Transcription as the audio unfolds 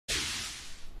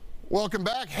Welcome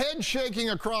back. Head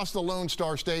shaking across the Lone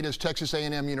Star State as Texas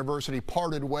A&M University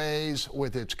parted ways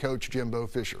with its coach Jimbo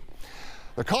Fisher.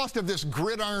 The cost of this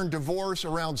gridiron divorce,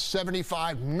 around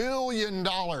 $75 million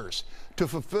to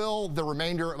fulfill the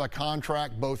remainder of a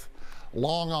contract, both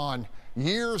long on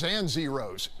years and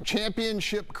zeros.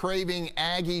 Championship-craving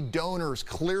Aggie donors,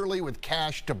 clearly with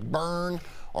cash to burn,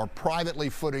 are privately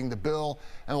footing the bill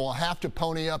and will have to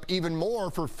pony up even more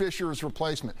for Fisher's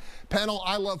replacement. Panel,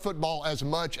 I love football as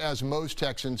much as most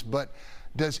Texans, but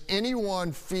does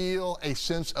anyone feel a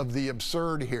sense of the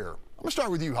absurd here? I'm going to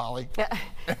start with you, Holly.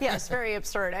 Yes, very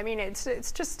absurd. I mean,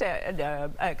 it's just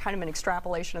a kind of an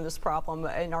extrapolation of this problem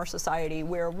in our society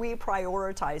where we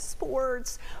prioritize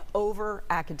sports over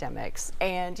academics.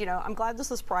 And, you know, I'm glad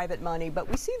this is private money, but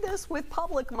we see this with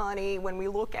public money when we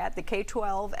look at the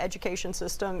K-12 education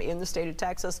system in the state of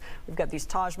Texas. We've got these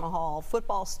Taj Mahal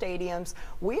football stadiums.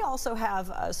 We also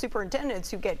have superintendents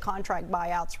who get contract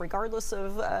buyouts regardless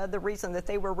of the reason that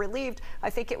they were relieved. I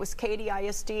think it was Katy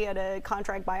ISD at a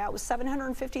contract buyout was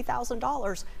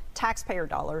 $750,000. Taxpayer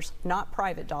dollars, not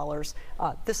private dollars.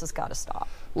 This has got to stop.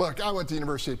 Look, I went to the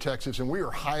University of Texas, and we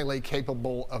are highly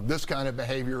capable of this kind of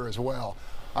behavior as well.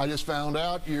 I just found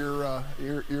out you're a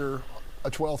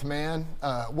 12th man.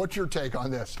 What's your take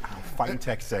on this? Fighting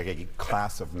Texas A&M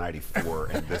class of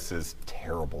 '94, and this is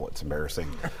terrible. It's embarrassing.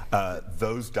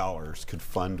 Those dollars could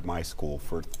fund my school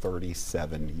for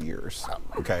 37 years.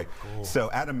 Okay, so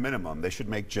at a minimum, they should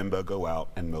make Jimbo go out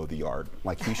and mow the yard.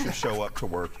 Like, he should show up to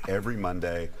work every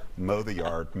Monday, mow the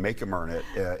yard, make him earn it.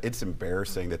 It's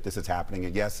embarrassing that this is happening,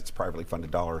 and yes, it's privately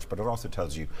funded dollars, but it also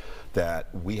tells you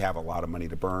that we have a lot of money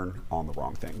to burn on the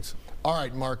wrong things. All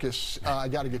right, Marcus, I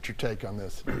got to get your take on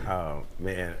this. Oh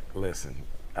man, listen,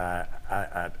 I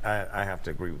have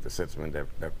to agree with the sentiment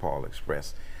that Paul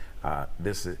expressed.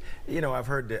 This is, you know, I've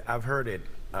heard it,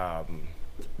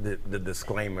 the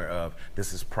disclaimer of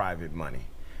this is private money.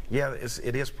 Yeah,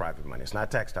 it is private money. It's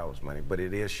not tax dollars money, but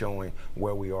it is showing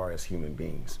where we are as human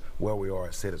beings, where we are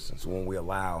as citizens, when we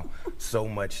allow so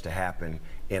much to happen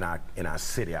in our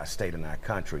city, our state, and our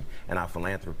country, and our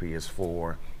philanthropy is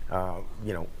for,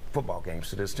 you know, football games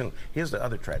to this tune. Here's the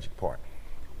other tragic part.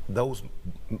 Those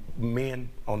men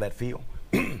on that field,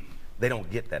 they don't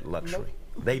get that luxury.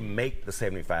 Nope. They make the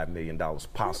 $75 million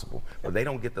possible, but they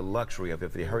don't get the luxury of,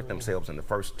 if they hurt themselves in the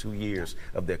first 2 years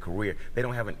of their career, they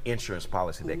don't have an insurance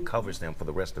policy that covers them for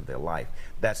the rest of their life.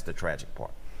 That's the tragic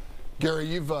part. Gary,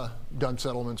 you've done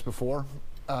settlements before.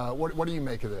 What do you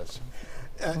make of this?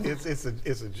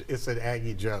 It's an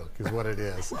Aggie joke is what it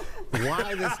is.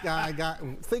 Why this guy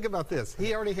think about this.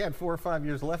 He already had 4 or 5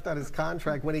 years left on his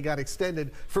contract when he got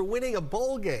extended for winning a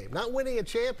bowl game, not winning a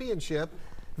championship.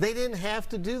 They didn't have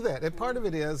to do that. And part of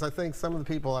it is, I think some of the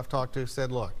people I've talked to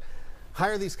said, look,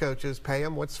 hire these coaches, pay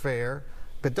them what's fair,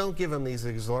 but don't give them these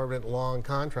exorbitant long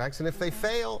contracts. And if they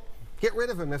fail, get rid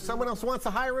of him. If someone else wants to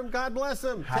hire him, God bless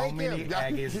him. How many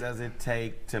Aggies does it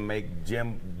take to make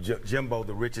Jimbo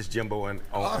the richest Jimbo on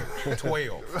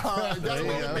 12?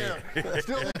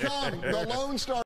 Still to come, the Lone Star.